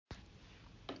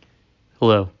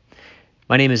Hello,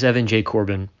 my name is Evan J.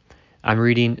 Corbin. I'm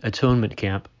reading Atonement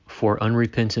Camp for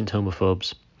Unrepentant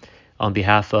Homophobes on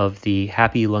behalf of the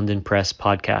Happy London Press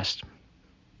podcast.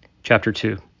 Chapter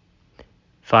 2.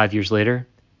 5 years later,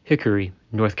 Hickory,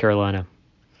 North Carolina.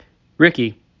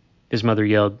 "Ricky," his mother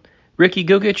yelled. "Ricky,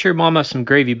 go get your mama some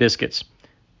gravy biscuits."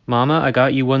 "Mama, I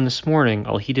got you one this morning.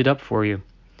 I'll heat it up for you."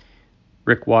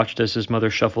 Rick watched as his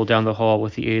mother shuffled down the hall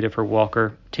with the aid of her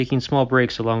walker, taking small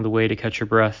breaks along the way to catch her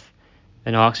breath.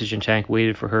 An oxygen tank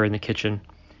waited for her in the kitchen.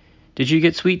 "Did you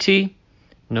get sweet tea?"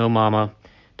 "No, Mama.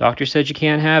 Doctor said you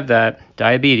can't have that.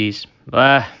 Diabetes."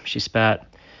 "Blah," she spat.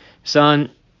 "Son,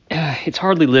 it's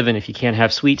hardly living if you can't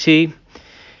have sweet tea.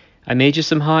 I made you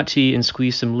some hot tea and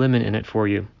squeezed some lemon in it for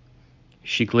you."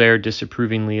 She glared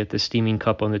disapprovingly at the steaming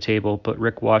cup on the table, but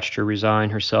Rick watched her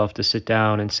resign herself to sit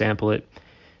down and sample it.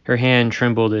 Her hand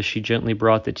trembled as she gently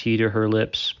brought the tea to her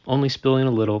lips, only spilling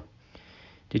a little.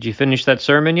 "Did you finish that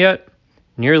sermon yet?"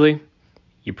 "Nearly."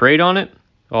 "You prayed on it?"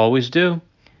 "Always do."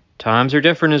 "Times are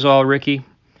different is all, Ricky."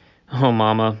 "Oh,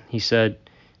 Mama," he said,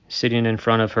 sitting in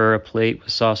front of her, a plate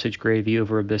with sausage gravy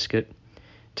over a biscuit.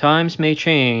 "Times may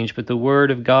change, but the word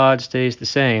of God stays the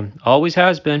same. Always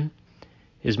has been."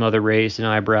 His mother raised an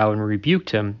eyebrow and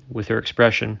rebuked him with her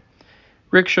expression.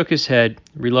 Rick shook his head,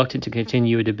 reluctant to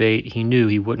continue a debate he knew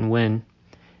he wouldn't win.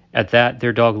 At that,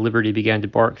 their dog Liberty began to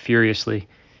bark furiously.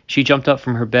 She jumped up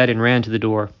from her bed and ran to the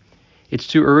door. "It's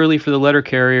too early for the letter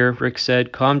carrier," Rick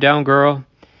said. "Calm down, girl."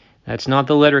 "That's not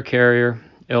the letter carrier.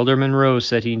 Elder Monroe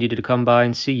said he needed to come by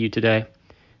and see you today."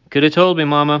 "Could have told me,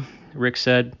 Mama," Rick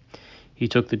said. He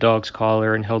took the dog's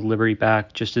collar and held Liberty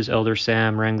back just as Elder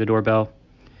Sam rang the doorbell.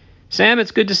 "Sam,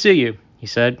 it's good to see you," he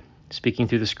said, speaking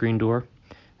through the screen door.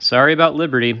 "Sorry about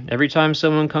Liberty. Every time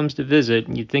someone comes to visit,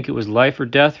 you'd think it was life or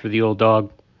death for the old dog."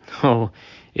 "Oh,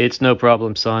 it's no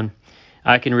problem, son.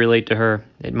 I can relate to her.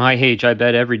 At my age, I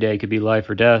bet every day could be life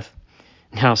or death."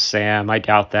 "Now, Sam, I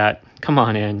doubt that. Come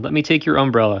on in. Let me take your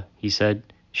umbrella," he said,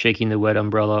 shaking the wet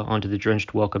umbrella onto the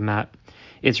drenched welcome mat.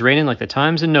 "It's raining like the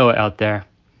times of Noah out there."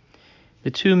 The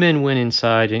two men went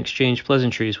inside and exchanged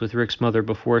pleasantries with Rick's mother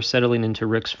before settling into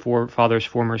Rick's father's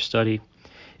former study.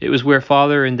 It was where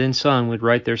father and then son would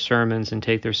write their sermons and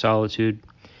take their solitude.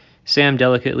 Sam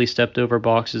delicately stepped over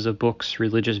boxes of books,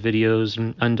 religious videos,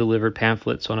 and undelivered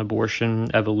pamphlets on abortion,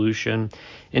 evolution,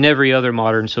 and every other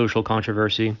modern social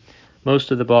controversy.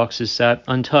 Most of the boxes sat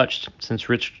untouched since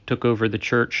Rich took over the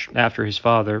church after his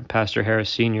father, Pastor Harris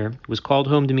Sr., was called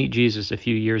home to meet Jesus a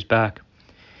few years back.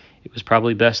 It was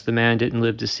probably best the man didn't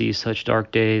live to see such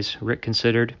dark days, Rick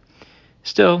considered.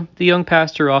 Still, the young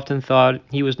pastor often thought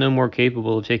he was no more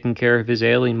capable of taking care of his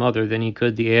ailing mother than he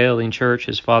could the ailing church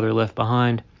his father left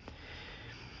behind.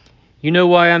 "You know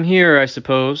why I'm here, I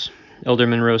suppose," Elder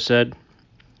Monroe said.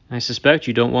 "I suspect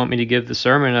you don't want me to give the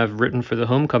sermon I've written for the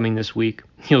homecoming this week.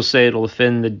 You'll say it'll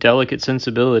offend the delicate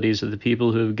sensibilities of the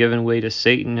people who have given way to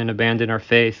Satan and abandoned our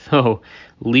faith. Oh,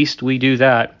 least we do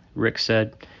that," Rick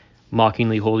said,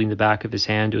 mockingly holding the back of his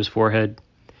hand to his forehead.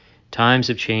 "Times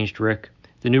have changed, Rick.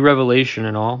 The new revelation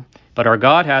and all. But our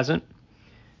God hasn't.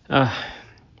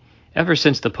 Ever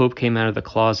since the Pope came out of the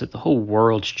closet, the whole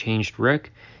world's changed,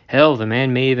 Rick. Hell, the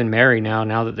man may even marry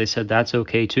now that they said that's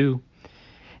okay too.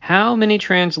 How many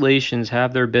translations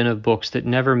have there been of books that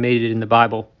never made it in the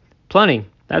Bible? Plenty.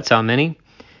 That's how many.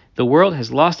 The world has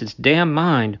lost its damn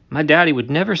mind. My daddy would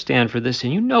never stand for this,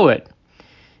 and you know it."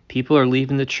 "People are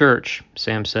leaving the church,"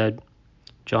 Sam said.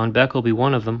 "John Beck will be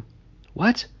one of them."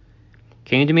 "What?"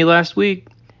 "Came to me last week.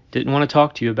 Didn't want to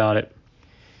talk to you about it."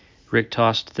 Rick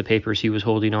tossed the papers he was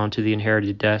holding onto the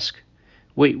inherited desk.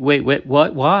 Wait, what?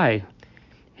 Why?"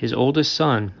 "His oldest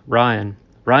son, Ryan.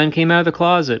 Ryan came out of the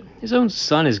closet. His own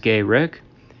son is gay, Rick."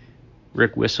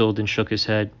 Rick whistled and shook his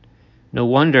head. "No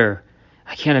wonder.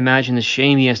 I can't imagine the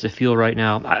shame he has to feel right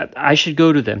now. I should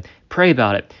go to them. Pray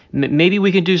about it. Maybe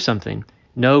we can do something."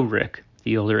 "No, Rick,"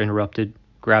 the elder interrupted,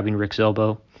 grabbing Rick's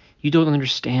elbow. "You don't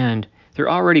understand. They're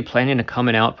already planning a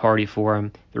coming out party for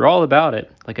him. They're all about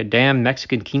it, like a damn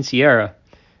Mexican quinceañera."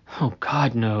 "Oh,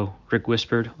 God, no," Rick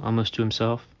whispered, almost to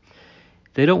himself.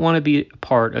 "They don't want to be a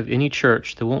part of any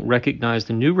church that won't recognize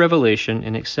the new revelation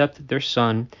and accept their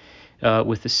son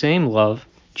with the same love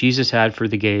Jesus had for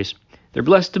the gays. They're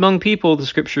blessed among people, the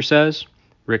scripture says."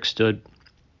 Rick stood.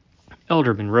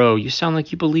 "Elder Monroe, you sound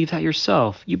like you believe that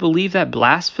yourself. You believe that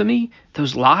blasphemy?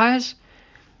 Those lies?"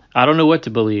 "I don't know what to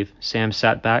believe." Sam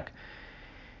sat back.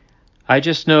 "I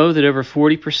just know that over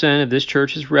 40% of this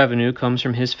church's revenue comes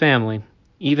from his family.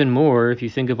 Even more if you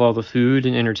think of all the food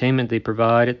and entertainment they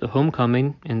provide at the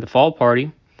homecoming and the fall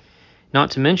party.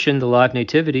 Not to mention the live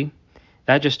nativity.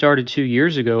 That just started 2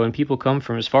 years ago, and people come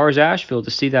from as far as Asheville to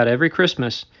see that every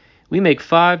Christmas. We make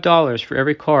 $5 for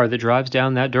every car that drives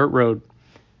down that dirt road.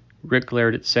 Rick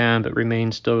glared at Sam, but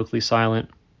remained stoically silent.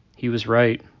 He was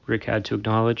right, Rick had to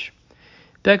acknowledge.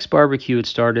 Beck's Barbecue had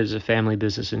started as a family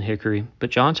business in Hickory, but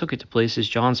John took it to places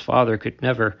John's father could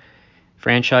never.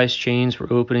 Franchise chains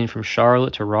were opening from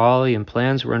Charlotte to Raleigh, and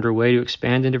plans were underway to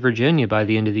expand into Virginia by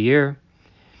the end of the year.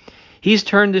 He's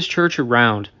turned this church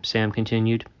around, Sam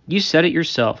continued. You said it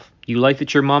yourself. You like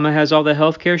that your mama has all the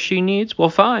health care she needs? Well,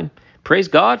 fine. Praise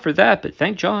God for that, but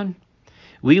thank John.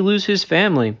 We lose his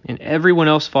family, and everyone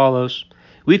else follows.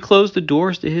 We close the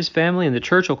doors to his family, and the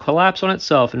church will collapse on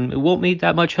itself, and it won't need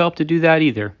that much help to do that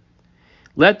either.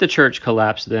 Let the church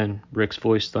collapse then, Rick's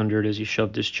voice thundered as he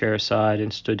shoved his chair aside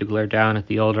and stood to glare down at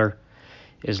the elder.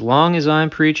 As long as I'm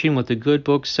preaching what the good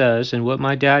book says and what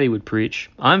my daddy would preach,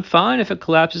 I'm fine if it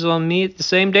collapses on me at the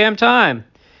same damn time.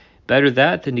 Better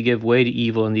that than to give way to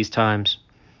evil in these times.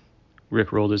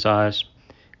 Rick rolled his eyes.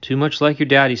 Too much like your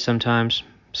daddy sometimes.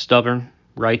 Stubborn,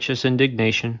 righteous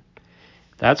indignation.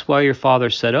 That's why your father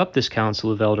set up this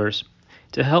council of elders,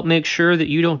 to help make sure that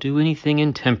you don't do anything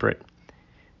intemperate.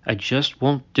 I just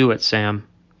won't do it, Sam.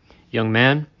 Young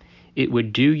man, it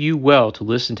would do you well to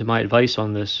listen to my advice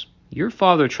on this. Your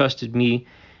father trusted me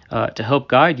to help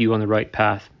guide you on the right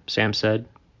path, Sam said,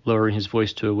 lowering his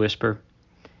voice to a whisper.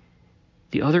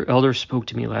 The other elders spoke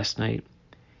to me last night.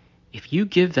 If you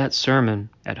give that sermon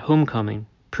at homecoming,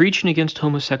 preaching against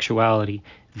homosexuality,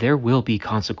 there will be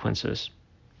consequences.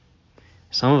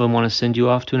 Some of them want to send you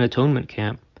off to an atonement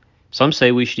camp. Some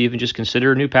say we should even just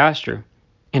consider a new pastor.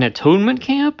 An atonement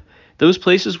camp? Those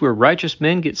places where righteous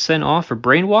men get sent off for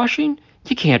brainwashing?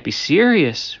 You can't be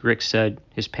serious, Rick said,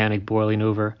 his panic boiling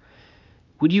over.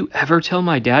 Would you ever tell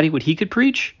my daddy what he could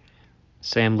preach?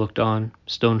 Sam looked on,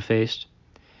 stone-faced.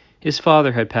 His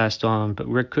father had passed on, but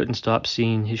Rick couldn't stop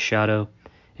seeing his shadow.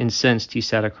 Incensed, he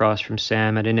sat across from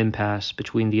Sam at an impasse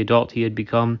between the adult he had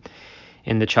become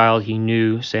and the child he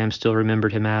knew Sam still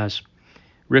remembered him as.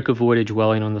 Rick avoided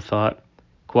dwelling on the thought.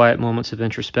 Quiet moments of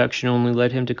introspection only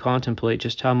led him to contemplate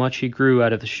just how much he grew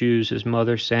out of the shoes his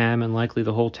mother, Sam, and likely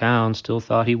the whole town still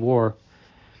thought he wore.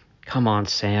 Come on,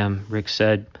 Sam, Rick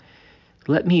said.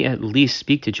 Let me at least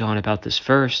speak to John about this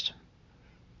first.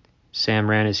 Sam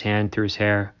ran his hand through his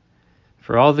hair.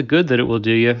 For all the good that it will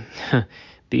do you,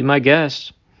 be my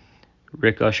guest.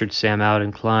 Rick ushered Sam out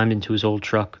and climbed into his old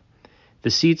truck. The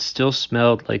seats still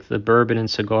smelled like the bourbon and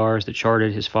cigars that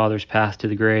charted his father's path to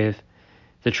the grave.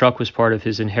 The truck was part of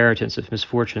his inheritance of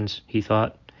misfortunes, he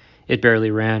thought. It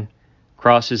barely ran.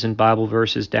 Crosses and Bible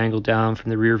verses dangled down from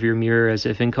the rearview mirror as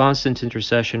if in constant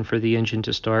intercession for the engine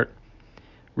to start.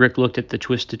 Rick looked at the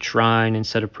twisted shrine and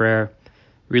said a prayer.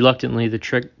 Reluctantly, the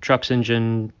truck's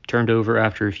engine turned over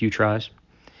after a few tries.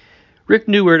 Rick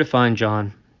knew where to find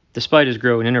John. Despite his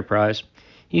growing enterprise,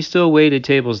 he still waited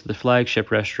tables at the flagship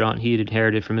restaurant he had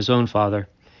inherited from his own father.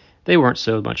 They weren't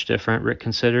so much different, Rick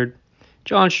considered.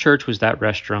 John's church was that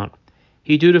restaurant.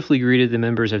 He dutifully greeted the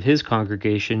members of his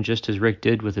congregation just as Rick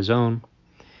did with his own.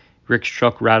 Rick's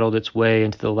truck rattled its way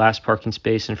into the last parking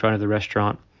space in front of the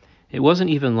restaurant. It wasn't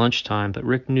even lunchtime, but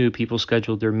Rick knew people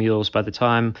scheduled their meals by the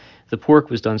time the pork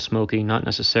was done smoking, not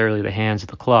necessarily the hands of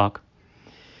the clock.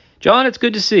 John, it's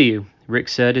good to see you, Rick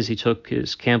said as he took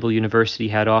his Campbell University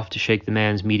hat off to shake the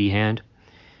man's meaty hand.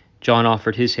 John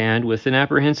offered his hand with an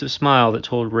apprehensive smile that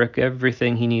told Rick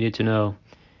everything he needed to know.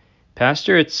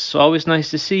 Pastor, it's always nice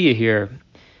to see you here.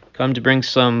 Come to bring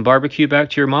some barbecue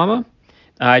back to your mama?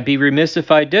 I'd be remiss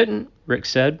if I didn't, Rick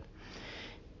said.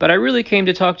 But I really came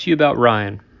to talk to you about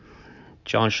Ryan.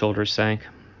 John's shoulders sank.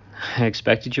 I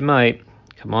expected you might.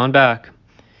 Come on back.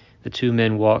 The two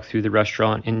men walked through the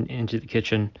restaurant and into the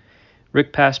kitchen.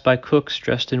 Rick passed by cooks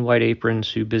dressed in white aprons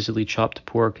who busily chopped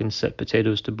pork and set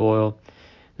potatoes to boil.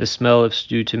 The smell of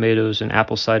stewed tomatoes and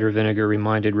apple cider vinegar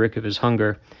reminded Rick of his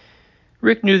hunger.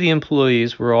 Rick knew the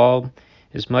employees were all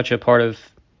as much a part of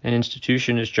an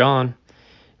institution as John.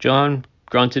 John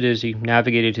grunted as he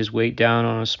navigated his weight down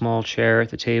on a small chair at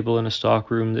the table in a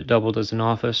stockroom that doubled as an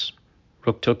office.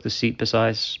 Rick took the seat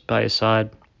by his side.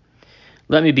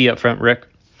 Let me be up front, Rick.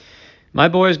 My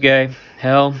boy's gay.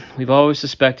 Hell, we've always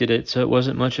suspected it, so it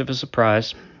wasn't much of a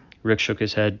surprise. Rick shook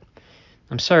his head.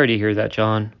 I'm sorry to hear that,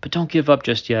 John, but don't give up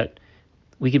just yet.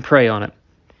 We can pray on it.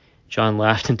 John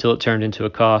laughed until it turned into a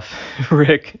cough.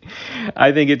 Rick,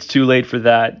 I think it's too late for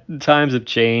that. The times have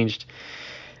changed.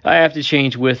 I have to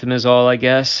change with them is all, I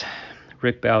guess.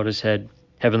 Rick bowed his head.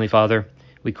 Heavenly Father,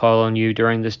 we call on you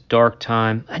during this dark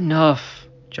time. Enough,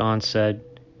 John said,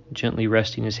 gently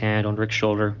resting his hand on Rick's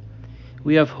shoulder.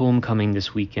 We have homecoming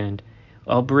this weekend.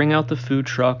 I'll bring out the food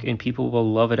truck and people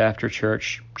will love it after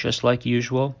church, just like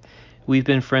usual. We've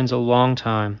been friends a long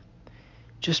time.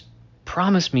 Just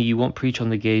promise me you won't preach on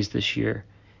the gays this year.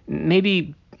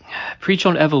 Maybe preach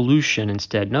on evolution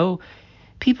instead. No,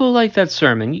 people like that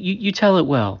sermon. You tell it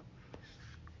well."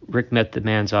 Rick met the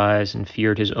man's eyes and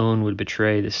feared his own would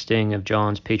betray the sting of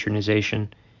John's patronization.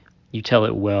 "You tell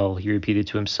it well," he repeated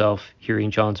to himself,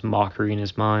 hearing John's mockery in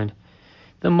his mind.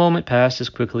 The moment passed as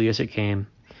quickly as it came.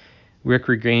 Rick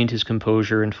regained his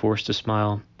composure and forced a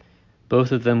smile.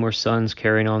 Both of them were sons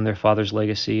carrying on their father's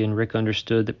legacy, and Rick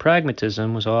understood that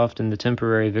pragmatism was often the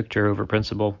temporary victor over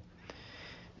principle.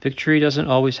 "Victory doesn't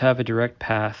always have a direct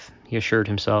path," he assured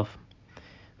himself.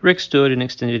 Rick stood and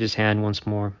extended his hand once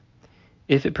more.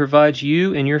 "If it provides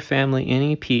you and your family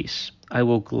any peace, I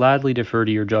will gladly defer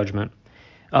to your judgment.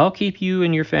 I'll keep you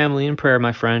and your family in prayer,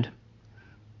 my friend."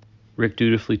 Rick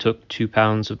dutifully took 2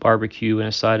 pounds of barbecue and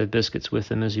a side of biscuits with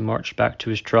him as he marched back to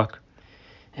his truck.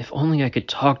 If only I could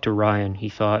talk to Ryan, he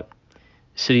thought.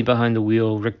 Sitting behind the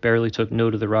wheel, Rick barely took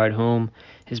note of the ride home,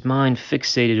 his mind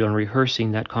fixated on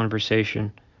rehearsing that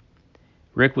conversation.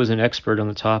 Rick was an expert on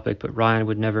the topic, but Ryan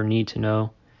would never need to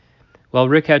know. While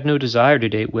Rick had no desire to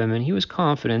date women, he was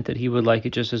confident that he would like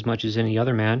it just as much as any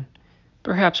other man.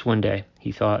 Perhaps one day,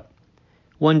 he thought.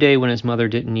 One day when his mother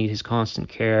didn't need his constant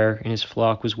care and his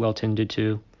flock was well tended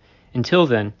to. Until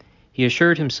then, he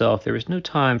assured himself there was no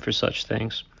time for such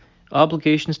things.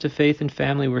 Obligations to faith and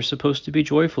family were supposed to be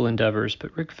joyful endeavors,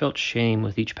 but Rick felt shame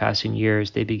with each passing year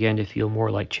as they began to feel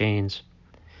more like chains.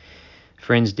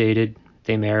 Friends dated,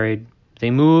 they married,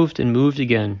 they moved and moved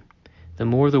again. The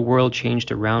more the world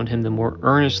changed around him, the more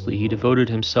earnestly he devoted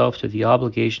himself to the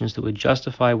obligations that would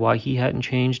justify why he hadn't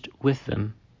changed with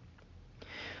them.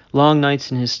 Long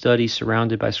nights in his study,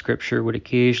 surrounded by Scripture, would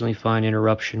occasionally find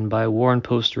interruption by a worn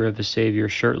poster of the Savior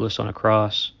shirtless on a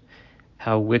cross.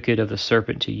 "How wicked of the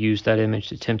serpent to use that image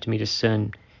to tempt me to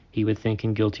sin," he would think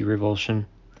in guilty revulsion.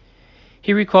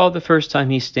 He recalled the first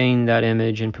time he stained that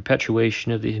image in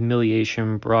perpetuation of the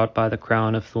humiliation brought by the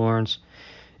crown of thorns.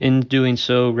 In doing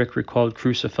so, Rick recalled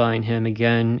crucifying him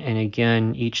again and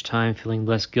again, each time feeling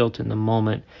less guilt in the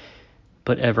moment,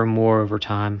 but ever more over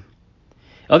time.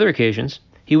 Other occasions,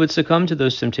 he would succumb to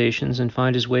those temptations and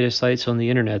find his way to sites on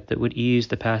the internet that would ease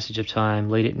the passage of time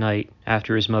late at night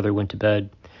after his mother went to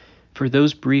bed. For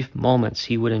those brief moments,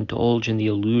 he would indulge in the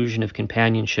illusion of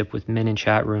companionship with men in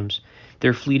chat rooms.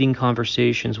 Their fleeting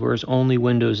conversations were his only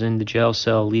windows in the jail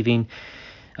cell, leaving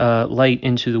light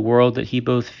into the world that he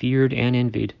both feared and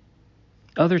envied.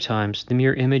 Other times, the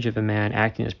mere image of a man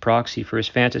acting as proxy for his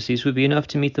fantasies would be enough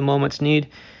to meet the moment's need.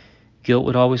 Guilt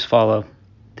would always follow.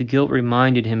 The guilt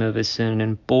reminded him of his sin and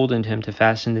emboldened him to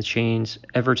fasten the chains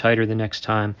ever tighter the next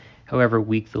time, however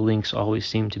weak the links always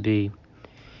seemed to be.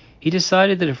 He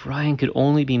decided that if Ryan could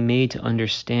only be made to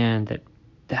understand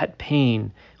that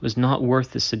pain was not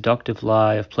worth the seductive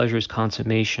lie of pleasure's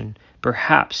consummation,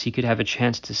 perhaps he could have a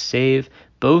chance to save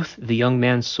both the young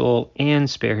man's soul and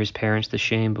spare his parents the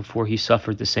shame before he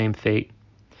suffered the same fate.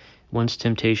 Once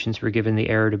temptations were given the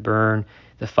air to burn,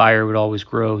 the fire would always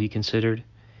grow, he considered.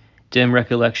 Dim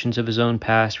recollections of his own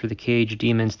past were the caged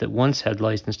demons that once had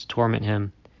license to torment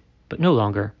him, but no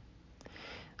longer.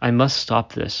 "I must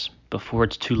stop this before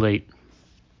it's too late,"